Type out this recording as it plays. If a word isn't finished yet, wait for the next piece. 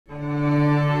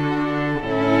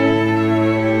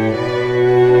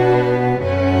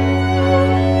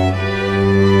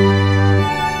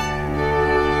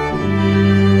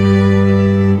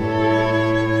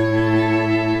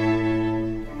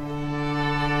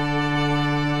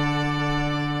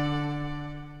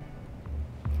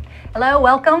Hello,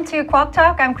 welcome to Quack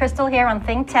Talk. I'm Crystal here on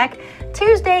ThinkTech.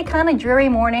 Tuesday, kind of dreary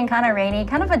morning, kind of rainy,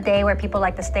 kind of a day where people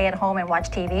like to stay at home and watch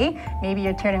TV. Maybe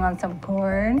you're turning on some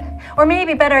porn. Or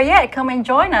maybe better yet, come and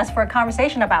join us for a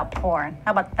conversation about porn.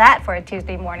 How about that for a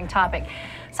Tuesday morning topic?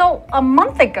 So a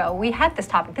month ago, we had this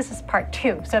topic. This is part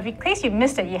 2. So in case you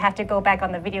missed it, you have to go back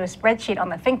on the video spreadsheet on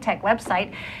the ThinkTech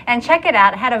website and check it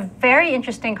out. I had a very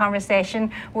interesting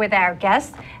conversation with our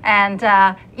guests. And,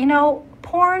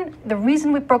 porn, the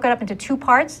reason we broke it up into 2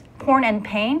 parts, porn and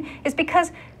pain, is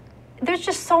because there's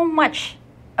just so much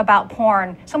about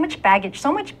porn, so much baggage,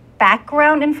 so much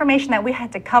background information that we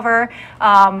had to cover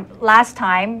last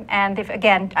time. And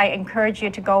again, I encourage you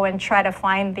to go and try to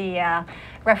find the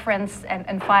reference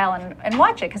and file and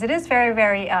watch it, because it is very,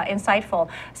 very insightful.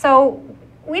 So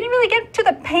we didn't really get to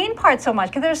the pain part so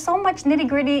much because there's so much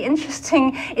nitty-gritty,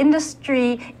 interesting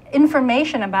industry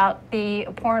information about the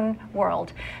porn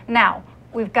world. Now,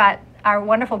 we've got our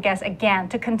wonderful guest again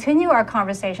to continue our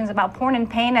conversations about porn and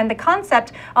pain and the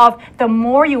concept of the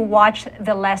more you watch,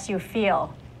 the less you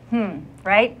feel.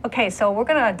 Right? Okay, so we're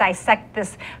going to dissect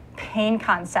this pain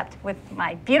concept with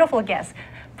my beautiful guest,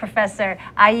 Professor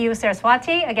Ayu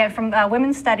Saraswati, again from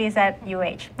Women's Studies at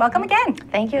UH. Welcome again.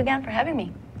 Thank you again for having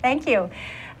me. Thank you.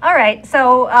 All right,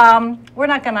 so we're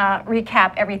not going to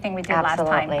recap everything we did last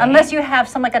time, unless you have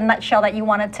some like a nutshell that you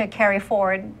wanted to carry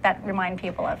forward that remind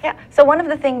people of. Yeah, so one of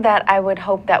the things that I would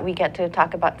hope that we get to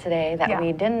talk about today that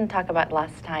we didn't talk about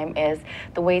last time is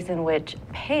the ways in which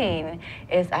pain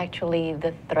is actually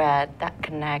the thread that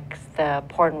connects the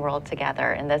porn world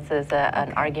together. And this is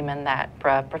an argument that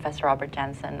Professor Robert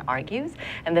Jensen argues.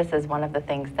 And this is one of the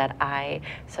things that I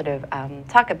sort of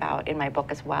talk about in my book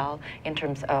as well, in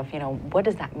terms of, what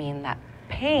does that mean that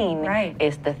pain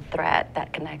is the thread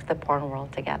that connects the porn world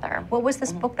together. What was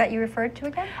this book that you referred to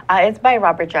again? It's by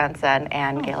Robert Johnson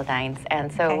and Gail Dines.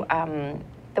 And so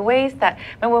the ways that,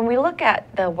 when we look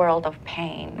at the world of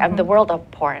pain, the world of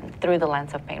porn through the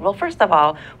lens of pain, well, first of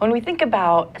all, when we think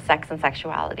about sex and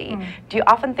sexuality, do you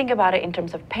often think about it in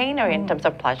terms of pain or in terms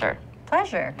of pleasure?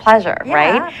 Pleasure,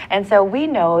 right? And so we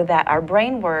know that our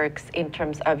brain works in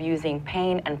terms of using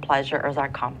pain and pleasure as our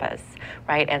compass,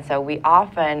 right? And so we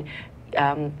often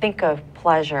think of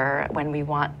pleasure when we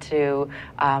want to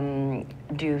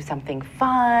do something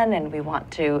fun and we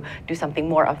want to do something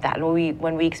more of that.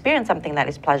 When we experience something that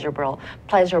is pleasurable,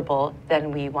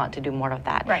 then we want to do more of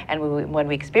that. Right. And when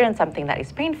we experience something that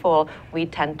is painful, we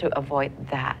tend to avoid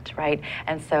that, right?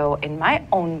 And so in my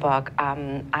own book,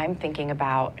 I'm thinking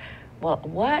about,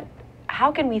 well,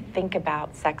 how can we think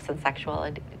about sex and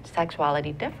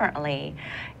sexuality differently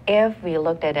if we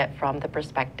looked at it from the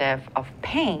perspective of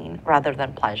pain rather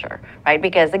than pleasure, right?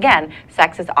 Because again,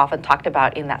 sex is often talked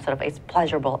about in that sort of it's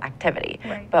pleasurable activity.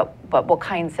 Right. But what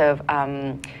kinds of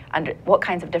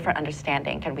different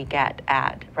understanding can we get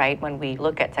at, right, when we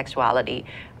look at sexuality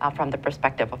from the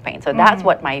perspective of pain? So that's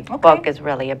what my book is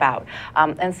really about.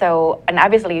 And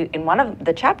obviously in one of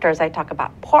the chapters I talk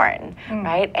about porn,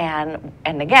 right? And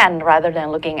again, rather than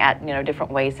looking at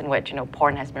different ways in which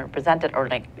porn has been represented or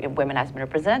like women has been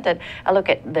represented, I look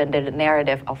at the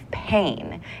narrative of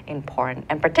pain in porn,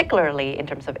 and particularly in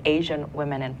terms of Asian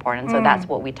women in porn. And so that's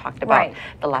what we talked about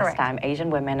the last time, Asian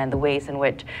women, and the ways in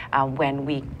which when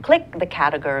we click the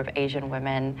category of Asian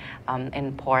women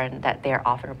in porn, that they're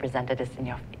often represented as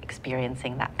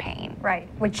experiencing that pain. Right,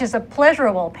 which is a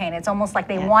pleasurable pain. It's almost like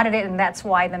they wanted it and that's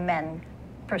why the men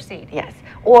proceed. Yes,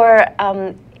 or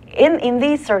in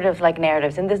these sort of like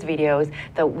narratives, in these videos,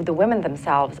 the women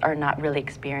themselves are not really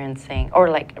experiencing or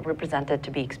like represented to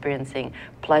be experiencing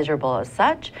pleasurable as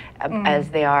such, as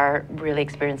they are really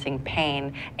experiencing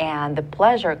pain. And the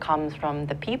pleasure comes from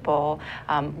the people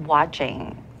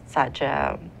watching such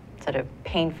a sort of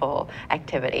painful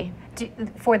activity.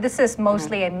 This is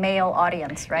mostly a male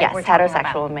audience, right? Yes,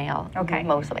 heterosexual male,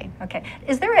 mostly. Okay.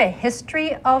 Is there a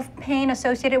history of pain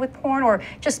associated with porn or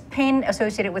just pain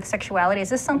associated with sexuality? Is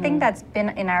this something that's been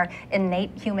in our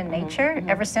innate human nature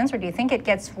ever since, or do you think it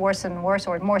gets worse and worse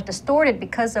or more distorted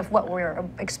because of what we're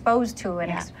exposed to?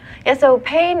 And so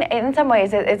pain, in some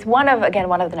ways, it's one of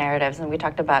the narratives, and we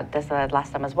talked about this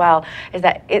last time as well, is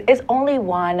that it is only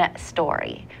one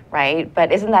story, right?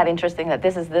 But isn't that interesting that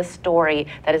this is this story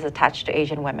that is attached to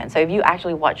Asian women? So if you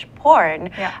actually watch porn,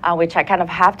 which I kind of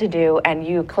have to do, and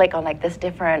you click on like this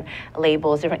different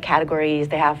labels, different categories,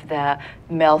 they have the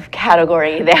MILF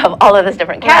category, they have all of these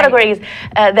different categories,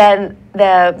 then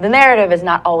the narrative is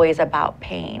not always about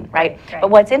pain, right? But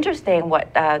what's interesting,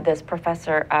 what this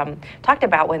professor talked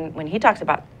about when he talks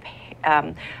about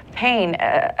pain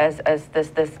as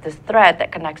this thread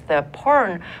that connects the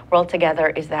porn world together,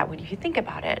 is that when you think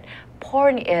about it,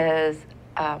 porn is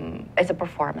it's a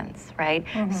performance, right?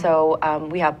 So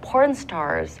we have porn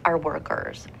stars are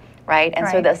workers, right? And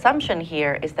so the assumption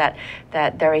here is that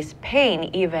there is pain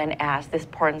even as these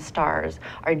porn stars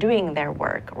are doing their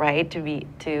work, right?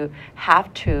 To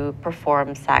have to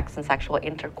perform sex and sexual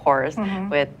intercourse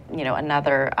with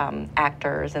another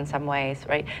actors in some ways,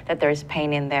 right? That there is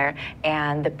pain in there,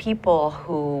 and the people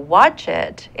who watch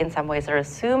it in some ways are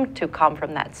assumed to come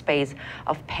from that space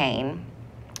of pain,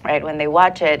 right? When they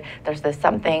watch it, there's this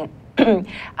something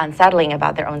unsettling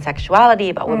about their own sexuality,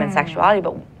 about women's sexuality,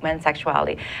 about men's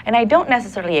sexuality. And I don't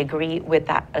necessarily agree with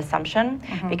that assumption,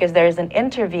 because there's an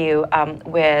interview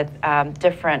with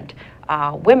different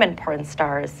women porn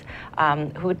stars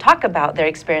who talk about their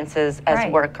experiences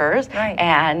as workers,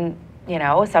 and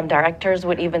some directors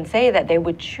would even say that they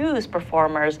would choose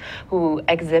performers who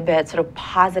exhibit sort of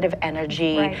positive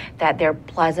energy, that they're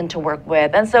pleasant to work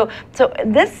with. And so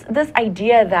this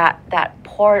idea that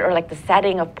porn, or like the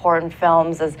setting of porn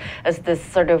films as this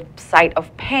sort of site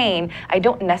of pain, I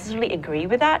don't necessarily agree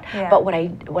with that. But what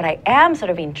I am sort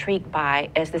of intrigued by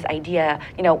is this idea,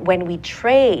 when we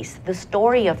trace the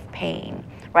story of pain,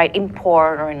 right, in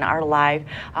porn or in our life,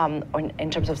 or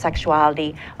in terms of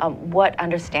sexuality, what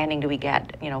understanding do we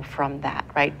get, from that,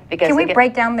 right? Because can we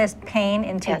break down this pain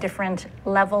into different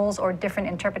levels or different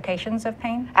interpretations of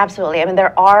pain? Absolutely. I mean,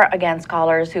 there are, again,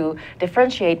 scholars who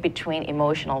differentiate between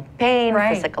emotional pain,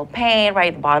 physical pain,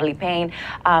 right, bodily pain.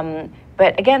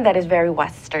 But again, that is very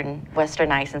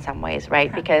westernized in some ways,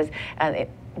 right? Because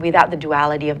without the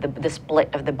duality of the split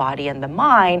of the body and the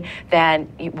mind, then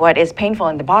what is painful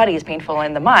in the body is painful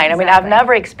in the mind. I mean, I've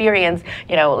never experienced,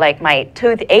 like my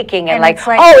tooth aching and like,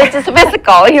 oh, it's just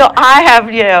physical. I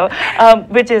have,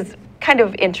 which is kind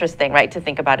of interesting, right, to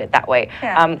think about it that way.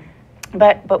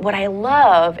 But what I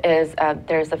love is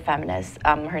there's a feminist.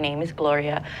 Her name is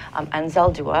Gloria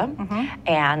Anzaldúa,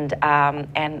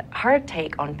 and her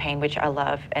take on pain, which I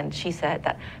love, and she said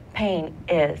that pain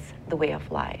is the way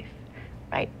of life.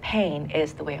 Right? Pain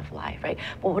is the way of life, right?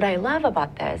 But what I love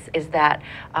about this is that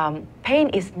pain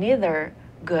is neither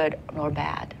good nor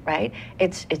bad, right?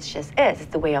 It's just it's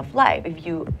the way of life. If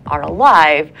you are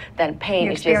alive, then pain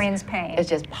you is experience pain. It's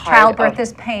just part Childbirth of,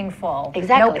 is painful.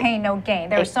 Exactly. No pain, no gain.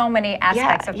 There are so many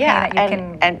aspects of pain that you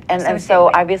can and so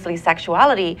obviously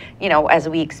sexuality, as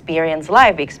we experience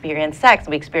life, we experience sex,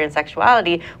 we experience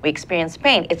sexuality, we experience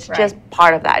pain. It's just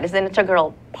part of that. It's an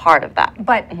integral part of that.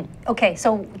 But okay,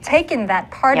 so taking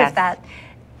that part of that,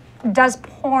 does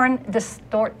porn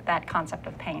distort that concept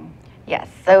of pain? Yes.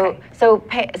 So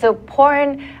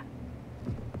porn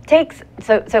takes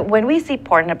so when we see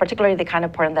porn, and particularly the kind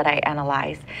of porn that I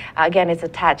analyze, again, it's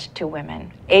attached to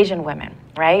women, Asian women,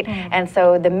 right? And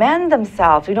so the men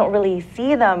themselves, we don't really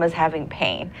see them as having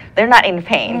pain. They're not in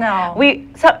pain. No.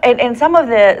 In some of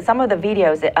the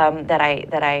videos that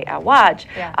I watch,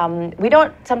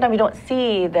 sometimes we don't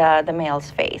see the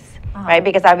male's face. Right,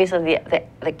 because obviously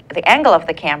the angle of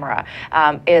the camera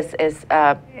is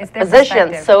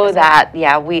positioned so that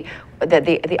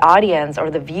the audience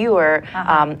or the viewer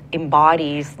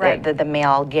embodies the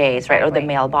male gaze, right, or the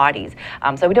male bodies.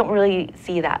 So we don't really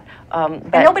see that. And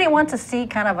nobody wants to see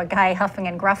kind of a guy huffing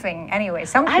and gruffing anyway.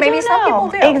 Maybe some people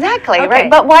do. Exactly, right?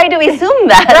 But why do we assume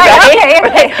that?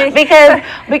 Right?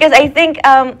 Because I think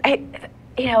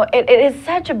it is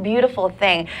such a beautiful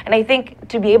thing, and I think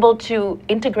to be able to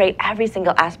integrate every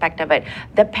single aspect of it,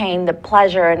 the pain, the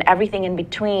pleasure, and everything in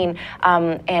between,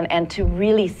 and to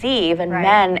really see even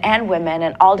men and women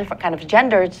and all different kind of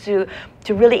genders to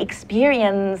really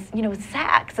experience,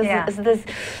 sex as this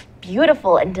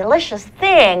beautiful and delicious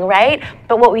thing, right?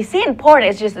 But what we see in porn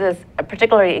is just this,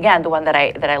 particularly again the one that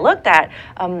I looked at,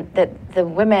 that the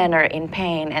women are in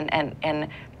pain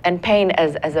and pain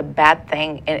as a bad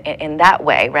thing in that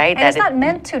way, right? And it's not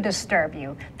meant to disturb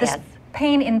you. This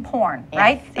pain in porn,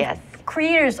 right? Yes. The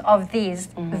creators of these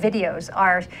videos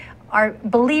are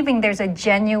believing there's a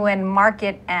genuine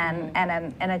market and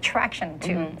an attraction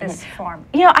to this form.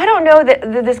 I don't know that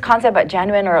this concept about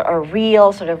genuine or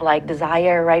real sort of like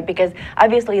desire, right? Because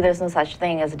obviously there's no such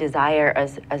thing as desire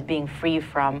as being free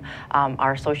from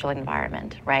our social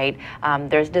environment, right?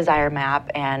 There's desire map,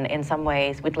 and in some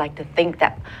ways we'd like to think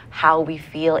that how we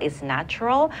feel is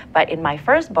natural. But in my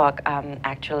first book,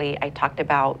 actually, I talked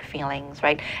about feelings,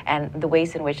 right? And the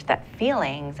ways in which that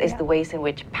feelings is the ways in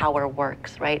which power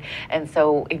works, right? And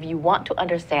so if you want to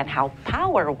understand how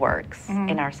power works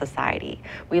in our society,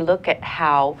 we look at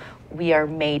how we are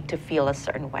made to feel a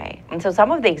certain way. And so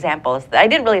some of the examples, I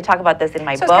didn't really talk about this in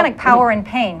my book. So it's kind of like power and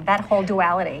pain, that whole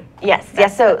duality. Yes,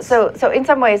 yes. So in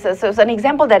some ways, so an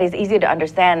example that is easy to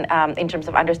understand in terms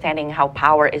of understanding how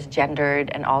power is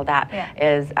gendered and all that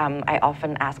is I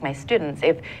often ask my students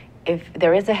if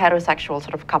there is a heterosexual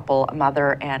sort of couple, a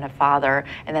mother and a father,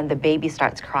 and then the baby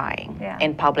starts crying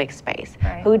in public space,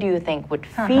 who do you think would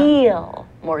feel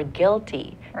more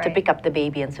guilty to pick up the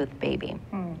baby and soothe the baby?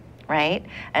 Right?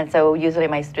 And so usually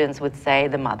my students would say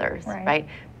the mothers, right?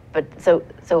 But so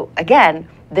again,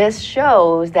 this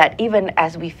shows that even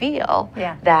as we feel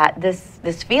that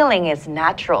this feeling is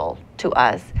natural to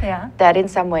us, that in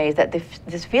some ways that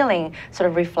this feeling sort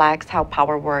of reflects how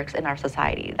power works in our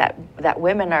society, that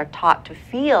women are taught to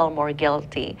feel more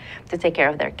guilty to take care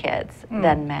of their kids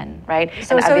than men, right?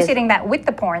 So associating that with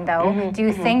the porn though, do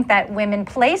you think that women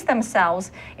place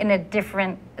themselves in a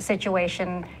different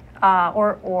situation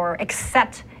or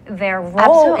accept their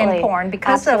role in porn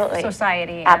because of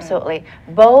society? Absolutely.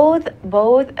 Both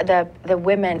the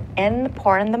women in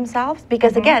porn themselves,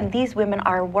 because again, these women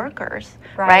are workers,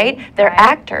 right? They're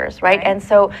actors, right? And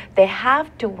so they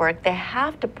have to work, they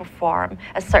have to perform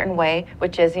a certain way,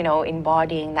 which is, you know,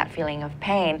 embodying that feeling of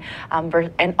pain,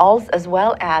 and also as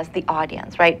well as the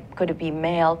audience, right? Could it be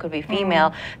male, could it be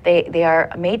female? They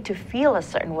are made to feel a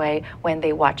certain way when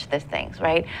they watch these things,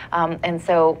 right? And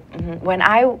so when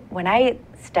I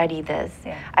study this,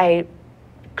 I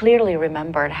clearly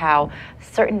remembered how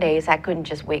certain days I couldn't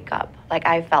just wake up. Like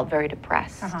I felt very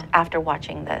depressed after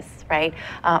watching this, right?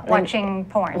 Watching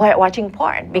porn. Watching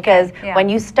porn, because when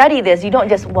you study this, you don't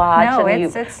just watch. No,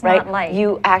 and it's not light.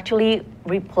 You actually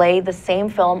replay the same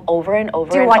film over and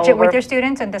over. Do you watch it with your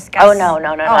students and discuss? Oh no,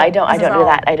 I don't do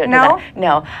that. I don't do that.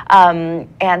 No.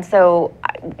 And so,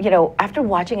 you know, after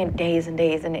watching it days and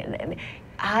days, and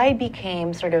I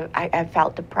became sort of, I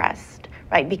felt depressed,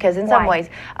 right? Because in some ways,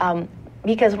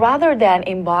 because rather than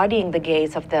embodying the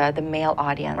gaze of the male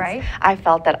audience, I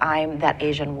felt that I'm that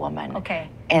Asian woman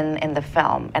in the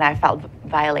film, and I felt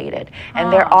violated.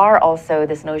 And there are also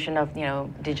this notion of, you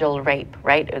know, digital rape,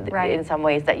 right? In some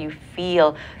ways that you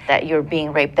feel that you're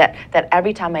being raped, that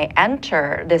every time I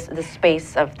enter this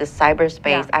space of this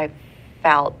cyberspace, I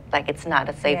felt like it's not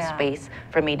a safe space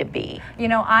for me to be. You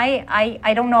know,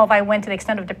 I don't know if I went to the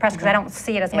extent of depressed because I don't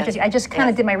see it as much as you. I just kind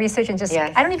of did my research and just,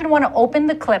 I don't even want to open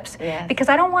the clips because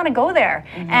I don't want to go there.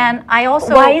 And I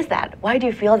also... Why is that? Why do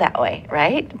you feel that way,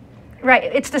 right? Right,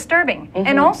 it's disturbing.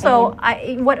 And also,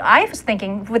 what I was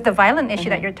thinking with the violent issue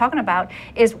that you're talking about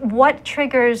is what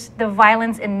triggers the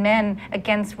violence in men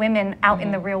against women out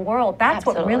in the real world. That's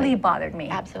what really bothered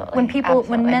me. When people,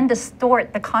 when men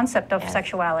distort the concept of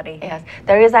sexuality. Yes,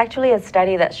 there is actually a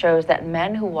study that shows that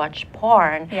men who watch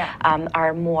porn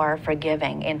are more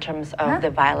forgiving in terms of the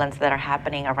violence that are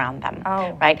happening around them,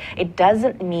 right? It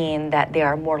doesn't mean that they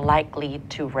are more likely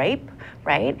to rape,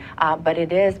 right? But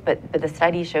the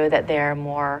studies show that they're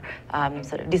more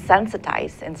sort of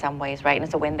desensitized in some ways, right? And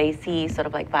so when they see sort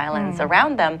of like violence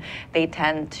around them, they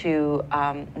tend to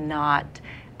not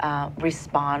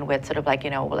respond with sort of like, you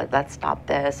know, well, let's stop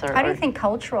this. How do you think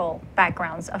cultural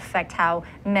backgrounds affect how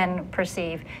men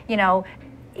perceive? You know,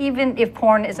 even if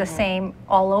porn is the same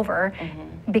all over,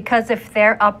 because of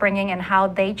their upbringing and how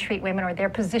they treat women or their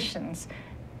positions,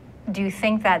 do you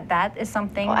think that that is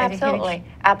something that is huge?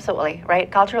 Absolutely, right?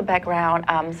 Cultural background,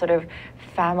 sort of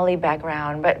family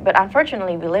background, but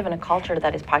unfortunately we live in a culture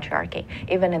that is patriarchy,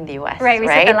 even in the U.S. Right, we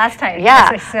said that last time.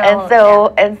 Yeah,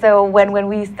 and so when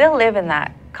we still live in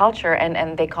that culture,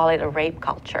 and they call it a rape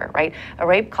culture, right? A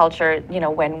rape culture, you know,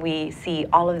 when we see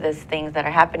all of these things that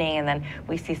are happening, and then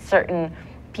we see certain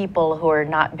people who are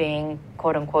not being,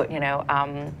 quote unquote, you know,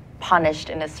 punished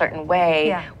in a certain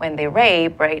way when they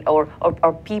rape, right? Or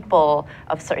people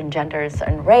of certain genders,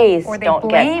 certain race don't get punishment. Or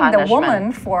they blame the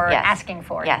woman for asking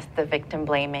for it. Yes, the victim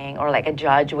blaming, or like a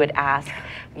judge would ask,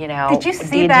 you know, did you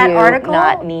see that article?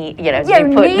 Not need, you know, your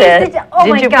you put knees, oh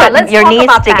my God, let's your talk knees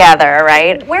about together,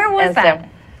 right? Where was that?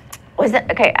 Was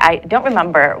it, okay, I don't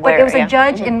remember where. But there was a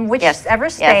judge in whichever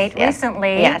state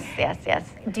recently. Yes.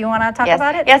 Do you want to talk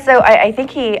about it? Yes, so I think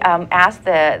he asked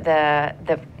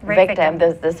the victim,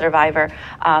 the survivor,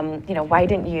 you know, why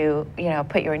didn't you,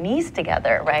 put your knees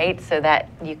together, right, so that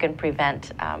you can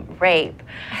prevent rape?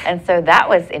 And so that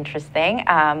was interesting,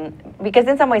 because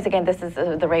in some ways, again, this is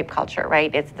the rape culture,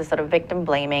 right? It's the sort of victim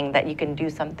blaming that you can do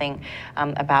something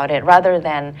about it, rather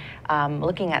than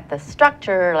looking at the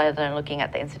structure, rather than looking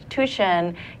at the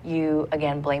institution. You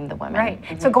again blame the women.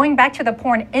 Right. So going back to the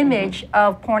porn image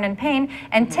of porn and pain,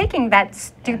 and taking that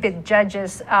stupid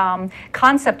judge's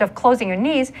concept of closing your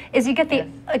knees, is you get the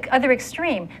other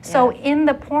extreme. So in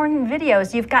the porn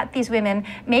videos, you've got these women,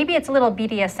 maybe it's a little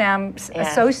BDSM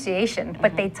association,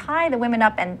 but they tie the women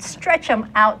up and stretch them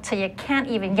out till you can't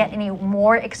even get any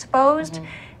more exposed.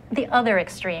 The other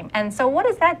extreme. And so what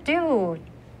does that do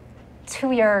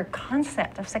to your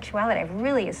concept of sexuality?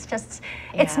 Really, it's just,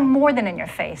 it's more than in your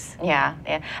face. Yeah.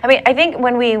 I mean, I think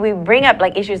when we bring up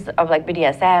like issues of like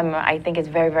BDSM, I think it's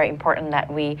very, very important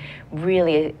that we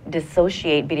really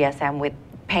dissociate BDSM with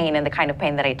pain and the kind of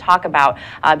pain that I talk about,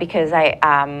 because I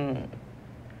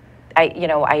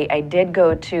did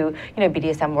go to,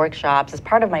 BDSM workshops as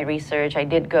part of my research. I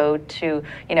did go to,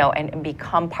 and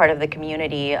become part of the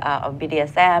community of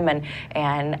BDSM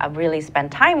and really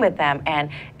spend time with them.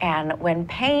 And when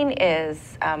pain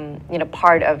is,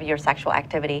 part of your sexual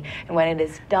activity, and when it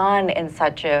is done in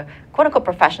such a quote-unquote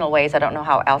professional ways, I don't know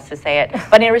how else to say it,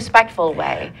 but in a respectful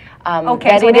way.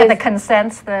 Okay, so it is the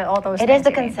consents, all those things. It is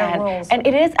the consent, and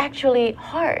it is actually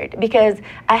hard, because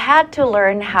I had to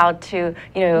learn how to,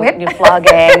 do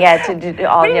flogging, to do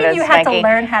all, what do you mean you had to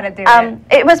learn how to do it?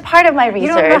 It was part of my research.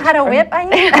 You don't know how to whip,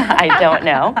 I don't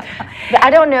know. But I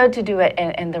don't know to do it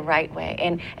in the right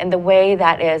way, in the way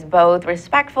that is both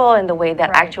respectful and the way that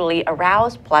actually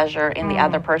arouse pleasure in the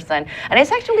other person. And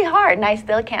it's actually hard, and I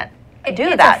still can't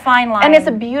do that. It's a fine line. And it's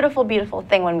a beautiful, beautiful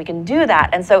thing when we can do that.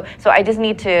 And so I just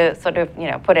need to sort of,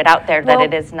 put it out there that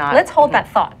it is not. Let's hold that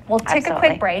thought. We'll take a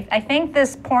quick break. I think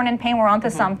this porn and pain, we're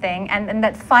onto something, and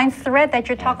that fine thread that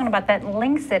you're talking about that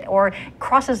links it or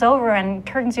crosses over and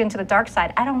turns you into the dark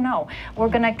side. I don't know. We're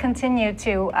going to continue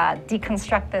to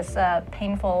deconstruct this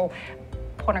painful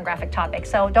pornographic topic.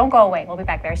 So don't go away. We'll be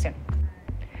back very soon.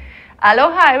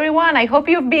 Aloha everyone, I hope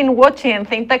you've been watching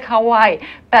ThinkTech Hawaii,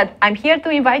 but I'm here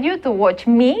to invite you to watch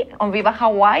me on Viva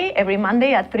Hawaii every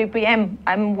Monday at 3 p.m.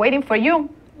 I'm waiting for you.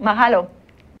 Mahalo.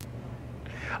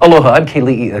 Aloha, I'm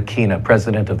Keli'i Akina,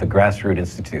 president of the Grassroots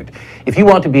Institute. If you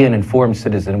want to be an informed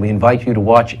citizen, we invite you to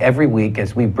watch every week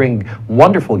as we bring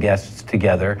wonderful guests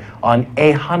together on E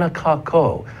Hana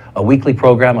Kako, a weekly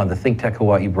program on the ThinkTech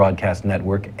Hawaii broadcast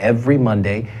network every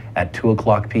Monday at 2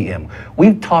 o'clock p.m.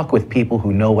 We talk with people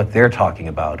who know what they're talking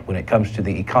about when it comes to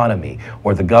the economy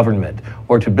or the government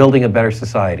or to building a better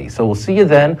society. So we'll see you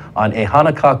then on E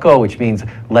Hana Kako, which means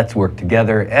let's work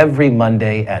together, every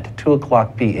Monday at 2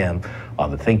 o'clock p.m. on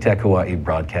the ThinkTech Hawaii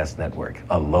broadcast network.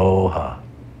 Aloha.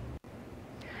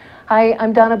 Hi,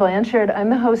 I'm Donna Blanchard. I'm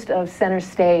the host of Center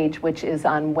Stage, which is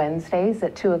on Wednesdays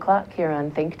at 2 o'clock here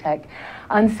on ThinkTech.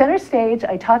 On Center Stage,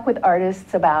 I talk with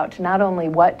artists about not only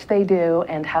what they do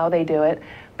and how they do it,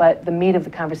 but the meat of the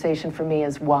conversation for me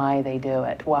is why they do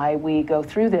it, why we go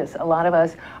through this. A lot of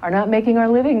us are not making our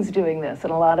livings doing this,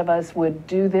 and a lot of us would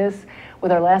do this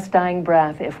with our last dying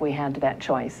breath if we had that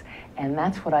choice. And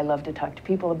that's what I love to talk to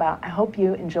people about. I hope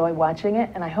you enjoy watching it,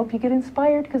 and I hope you get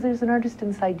inspired, because there's an artist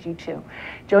inside you too.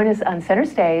 Join us on Center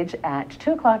Stage at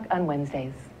 2 o'clock on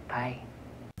Wednesdays. Bye.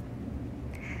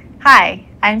 Hi,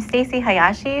 I'm Stacey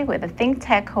Hayashi with the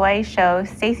ThinkTech Hawaii show,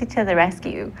 Stacey to the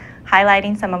Rescue,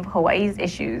 highlighting some of Hawaii's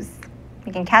issues.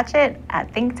 You can catch it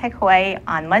at ThinkTech Hawaii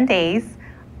on Mondays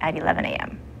at 11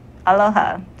 a.m.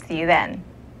 Aloha, see you then.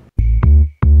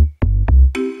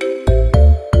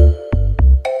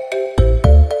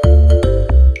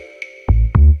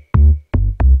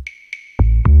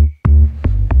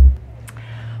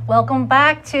 Welcome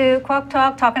back to Quack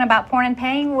Talk, talking about porn and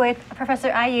pain with Professor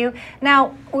Ayu.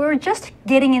 Now, we were just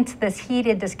getting into this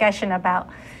heated discussion about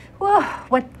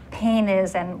what pain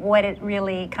is and what it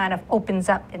really kind of opens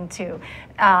up into.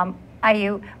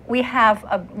 Ayu, we have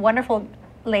a wonderful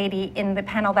lady in the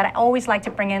panel that I always like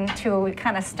to bring in to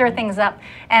kind of stir things up.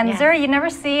 And Zuri, you never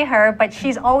see her, but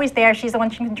she's always there. She's the one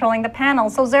controlling the panel.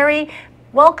 So Zuri,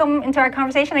 welcome into our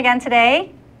conversation again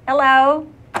today. Hello.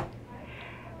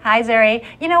 Hi, Zuri.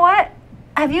 You know what?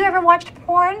 Have you ever watched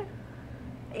porn?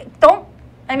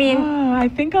 I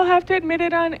think I'll have to admit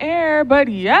it on air, but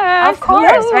yes. Of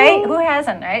course, right? Who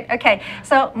hasn't, right? Okay,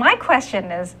 so my question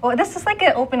is, this is like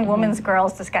an open women's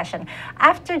girls discussion.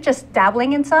 After just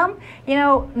dabbling in some,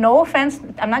 no offense,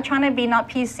 I'm not trying to be not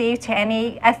PC to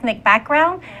any ethnic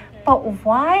background, but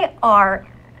why are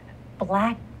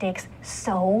black dicks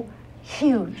so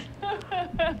huge.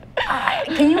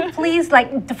 Can you please,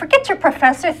 like, forget your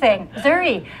professor thing.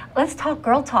 Zuri, let's talk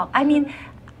girl talk. I mean,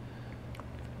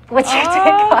 what's your take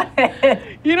on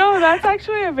it? You know, that's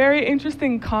actually a very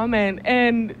interesting comment.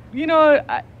 And, you know,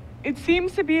 it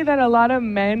seems to be that a lot of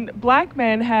men, black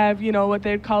men, have, you know, what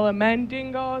they'd call a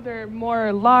mandingo. They're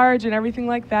more large and everything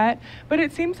like that. But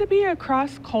it seems to be a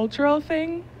cross-cultural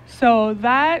thing. So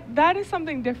that is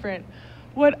something different.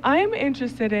 What I'm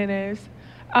interested in is,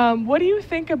 what do you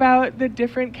think about the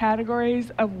different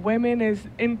categories of women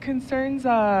in terms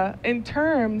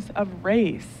of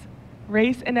race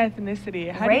and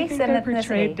ethnicity? How do you think they're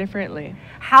portrayed differently?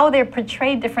 How they're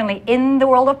portrayed differently in the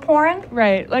world of porn?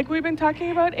 Right, like we've been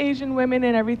talking about Asian women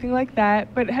and everything like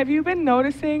that, but have you been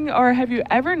noticing, or have you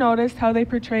ever noticed how they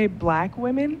portray black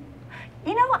women?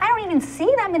 You know, I don't even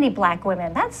see that many black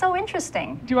women. That's so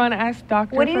interesting. Do you want to ask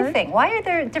Dr. What do you first? think? Why are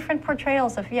there different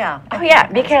portrayals of, yeah? Oh yeah,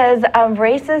 because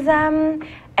racism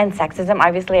and sexism,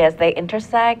 obviously, as they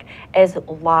intersect, is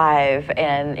alive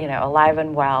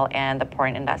and well in the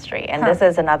porn industry. And this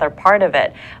is another part of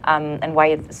it. And why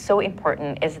it's so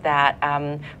important is that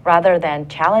rather than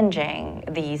challenging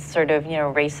these sort of,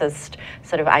 racist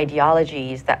sort of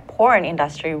ideologies, that porn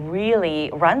industry really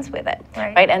runs with it,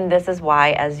 right? And this is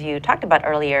why, as you talked about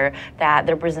earlier, that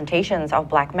the representations of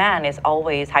black men is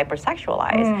always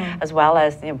hypersexualized, as well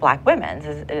as black women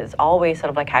is always sort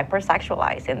of like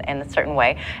hypersexualized in a certain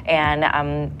way.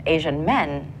 And Asian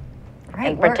men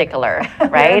in particular,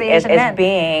 right, is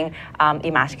being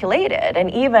emasculated.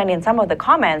 And even in some of the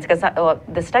comments, because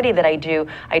the study that I do,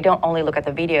 I don't only look at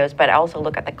the videos, but I also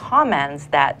look at the comments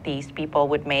that these people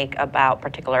would make about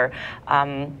particular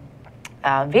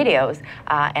videos,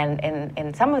 and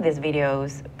in some of these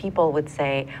videos, people would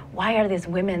say, why are these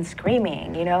women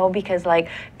screaming, because like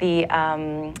the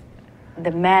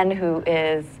men who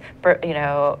is,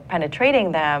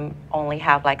 penetrating them only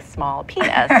have like small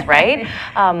penis, right?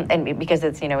 And because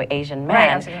it's, Asian men. Right,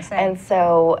 I was gonna say. And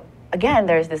so, again,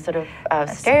 there's this sort of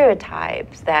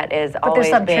stereotypes that is always But there's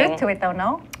some being, truth to it though,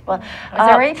 no? well, Is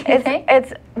that right, you think?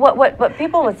 it's what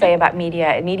people would say about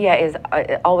media. Media is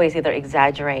always either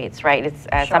exaggerates, right?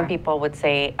 It's some people would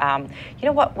say,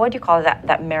 what do you call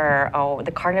that mirror? Oh,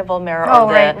 the carnival mirror. Oh,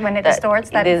 or right, when it distorts.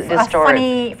 That distorts.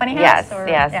 funny Yes,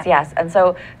 house? yes. And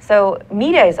so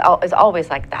media is always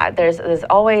like that. There's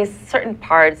always certain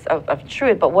parts of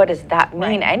truth, but what does that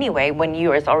mean anyway when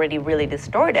you is already really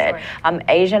distorted?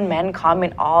 Asian men come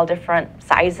in all different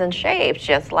sizes and shapes,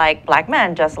 just like black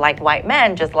men, just like white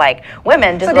men, just like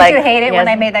women, just did you hate it when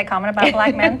I made that comment about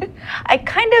black men? I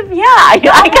kind of, I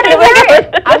kind of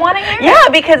like it. I want to hear it. Yeah,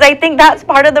 because I think that's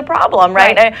part of the problem,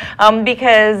 right?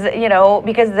 Because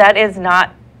that is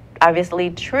not obviously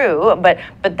true, but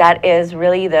that is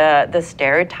really the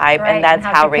stereotype, and that's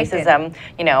how racism,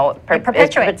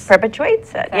 perpetuates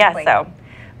it. Exactly. Yeah, so.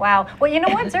 Wow. Well, you know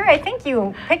what, Zuri? I think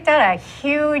you picked out a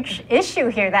huge issue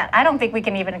here that I don't think we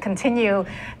can even continue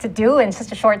to do in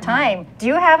such a short time. Do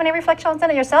you have any reflections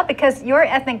on it yourself? Because your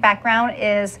ethnic background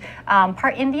is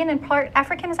part Indian and part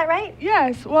African, is that right?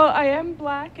 Yes. Well, I am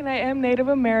black and I am Native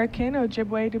American,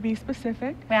 Ojibwe to be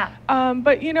specific. Yeah.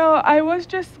 But, I was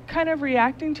just kind of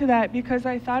reacting to that because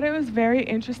I thought it was very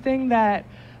interesting that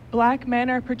black men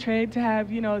are portrayed to have,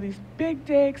 these big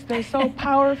dicks, they're so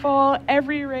powerful,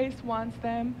 every race wants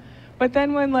them. But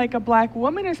then when like a black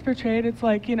woman is portrayed, it's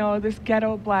like, this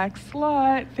ghetto black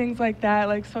slut, things like that,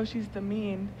 like so she's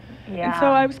demeaned. Yeah. And so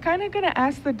I was kind of going to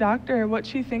ask the doctor what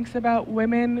she thinks about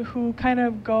women who kind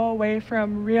of go away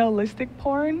from realistic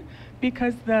porn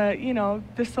because the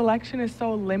selection is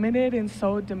so limited and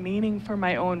so demeaning for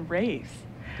my own race.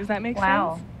 Does that make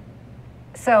sense?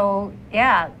 So,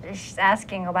 yeah, she's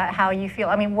asking about how you feel.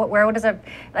 I mean, where does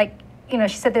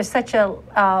she said there's such a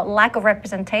lack of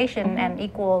representation and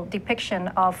equal depiction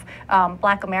of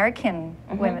Black American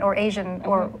women or Asian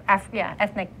or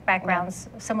ethnic backgrounds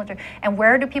similar to. And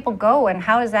where do people go and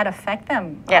how does that affect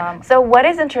them? Yeah. So what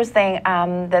is interesting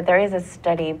that there is a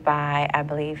study by, I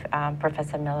believe,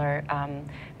 Professor Miller,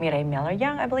 Mireille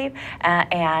Miller-Young, I believe,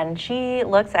 and she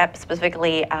looks at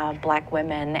specifically black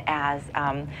women as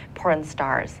porn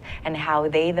stars and how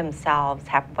they themselves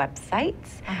have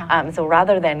websites. So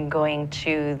rather than going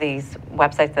to these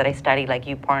websites that I study, like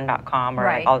youporn.com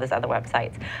or all these other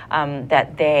websites,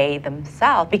 that they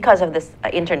themselves, because of this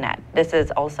internet, this is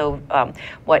also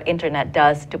what internet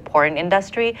does to porn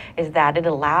industry, is that it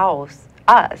allows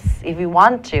us, if we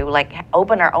want to, like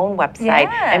open our own website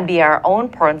and be our own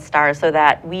porn star so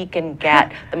that we can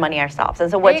get the money ourselves. And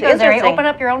so what's interesting, open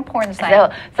up your own porn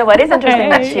site. So what is interesting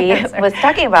that she was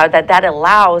talking about, that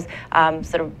allows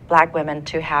sort of Black women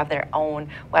to have their own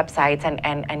websites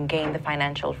and gain the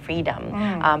financial freedom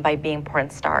by being porn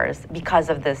stars because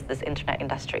of this internet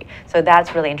industry. So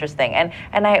that's really interesting. And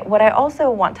what I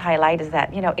also want to highlight is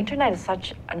that, you know, internet is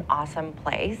such an awesome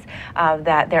place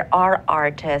that there are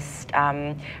artists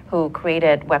who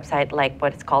created website like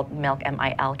what is called Milk,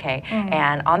 M-I-L-K,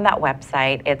 and on that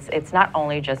website it's not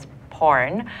only just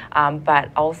porn, but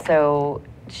also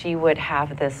she would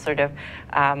have this sort of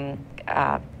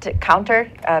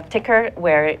ticker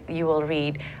where you will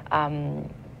read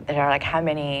there are like how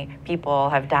many people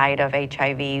have died of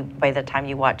HIV by the time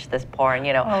you watch this porn,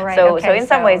 you know. So in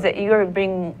some ways that you're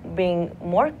being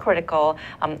more critical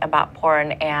about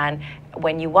porn, and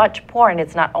when you watch porn,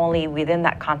 it's not only within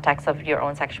that context of your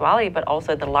own sexuality, but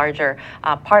also the larger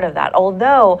part of that.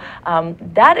 Although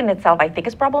that in itself, I think,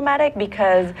 is problematic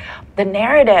because the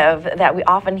narrative that we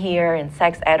often hear in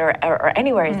sex ed or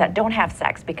anywhere is that don't have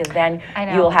sex, because then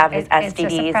you'll have these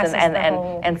STDs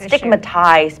and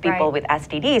stigmatize people with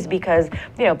STDs, because,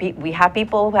 you know, we have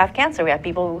people who have cancer, we have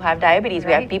people who have diabetes,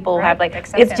 we have people who have like,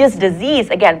 it's just disease.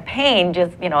 Again, pain,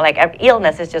 just, you know, like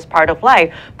illness is just part of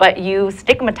life, but you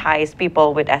stigmatize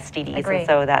people with STDs, and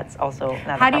so that's also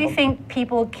another How problem. do you think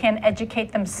people can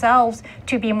educate themselves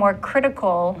to be more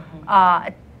critical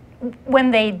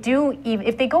when they do,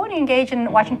 if they go and engage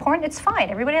in watching porn? It's fine.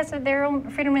 Everybody has their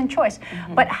own freedom and choice.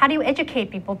 But how do you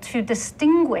educate people to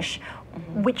distinguish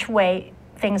which way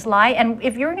things lie? And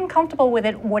if you're uncomfortable with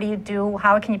it, what do you do?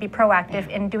 How can you be proactive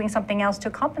in doing something else to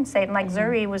compensate? And like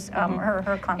Zuri was her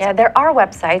concept. Yeah, there are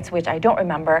websites, which I don't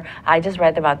remember. I just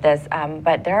read about this,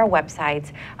 but there are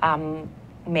websites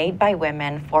made by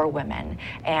women for women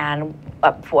and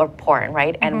for porn,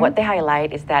 right? And what they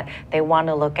highlight is that they want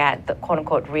to look at the quote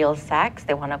unquote real sex.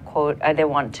 They want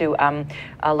to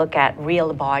look at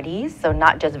real bodies. So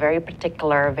not just very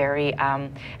particular, very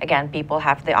again, people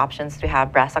have the options to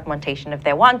have breast augmentation if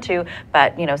they want to,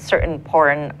 but you know, certain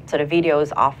porn sort of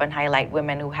videos often highlight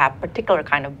women who have particular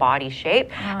kind of body shape.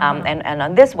 And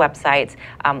on this website,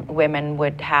 women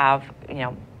would have, you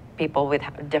know, people with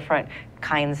different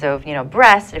kinds of, you know,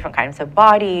 breasts, different kinds of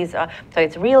bodies. So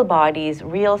it's real bodies,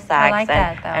 real sex,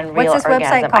 and real What's this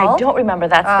orgasm. website called? I don't remember.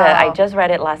 That's I just read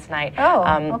it last night.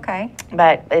 Okay.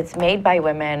 But it's made by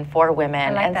women for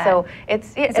women, I like and that. so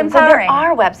it's empowering. So there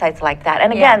are websites like that.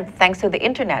 And again, thanks to the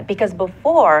internet, because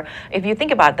before, if you think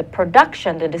about the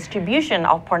production, the distribution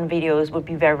of porn videos would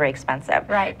be very, very expensive.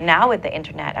 Right. Now with the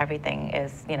internet, everything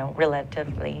is, you know,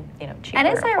 relatively, you know, cheaper. And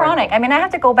it's ironic. I mean, I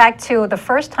have to go back to the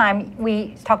first time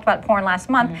we talked about porn last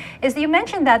month, is you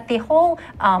mentioned that the whole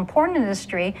porn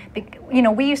industry, you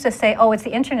know, we used to say, oh, it's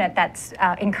the internet that's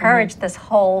encouraged this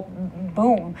whole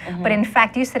boom. But in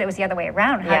fact, you said it was the other way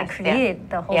around, how it created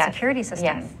the whole security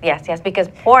system. Yes, because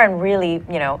porn really,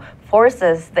 you know,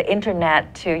 forces the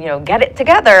internet to, you know, get it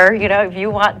together, you know, if you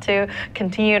want to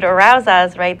continue to arouse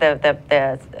us, right?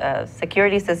 The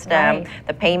security system,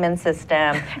 the payment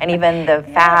system, and even the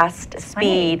fast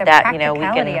speed that, you know, we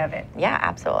can. Of it. Yeah,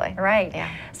 absolutely. Right. Yeah.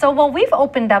 So, well, we've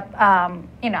opened up,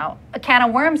 you know, a can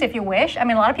of worms, if you wish. I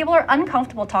mean, a lot of people are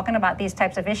uncomfortable talking about these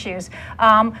types of issues.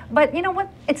 But you know what?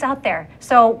 It's out there.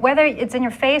 So whether it's in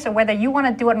your face or whether you want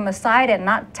to do it on the side and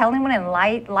not tell anyone and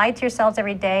lie to yourselves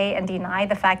every day and deny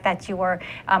the fact that you are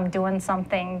doing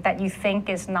something that you think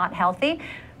is not healthy,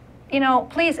 you know,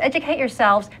 please educate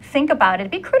yourselves, think about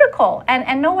it, be critical,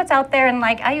 and know what's out there. And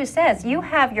like Ayu says, you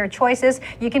have your choices.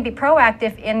 You can be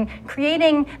proactive in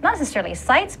creating, not necessarily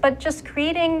sites, but just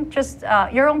creating just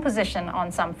your own position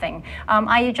on something.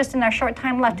 Ayu, just in our short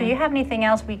time left, do you have anything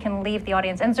else we can leave the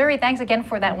audience? And Zuri, thanks again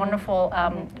for that wonderful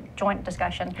joint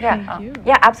discussion. Yeah,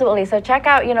 yeah, absolutely. So check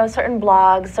out, you know, certain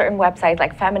blogs, certain websites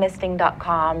like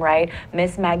feministing.com, right?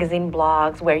 Miss Magazine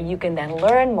blogs, where you can then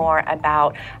learn more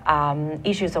about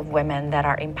issues of women that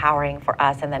are empowering for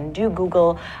us, and then do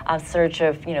Google search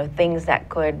of, you know, things that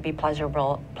could be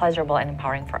pleasurable and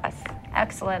empowering for us.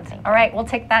 Excellent. All right, we'll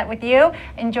take that with you.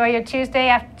 Enjoy your Tuesday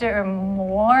after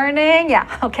morning.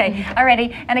 Yeah, okay.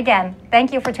 Alrighty. And again,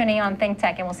 thank you for tuning on Think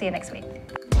Tech, and we'll see you next week.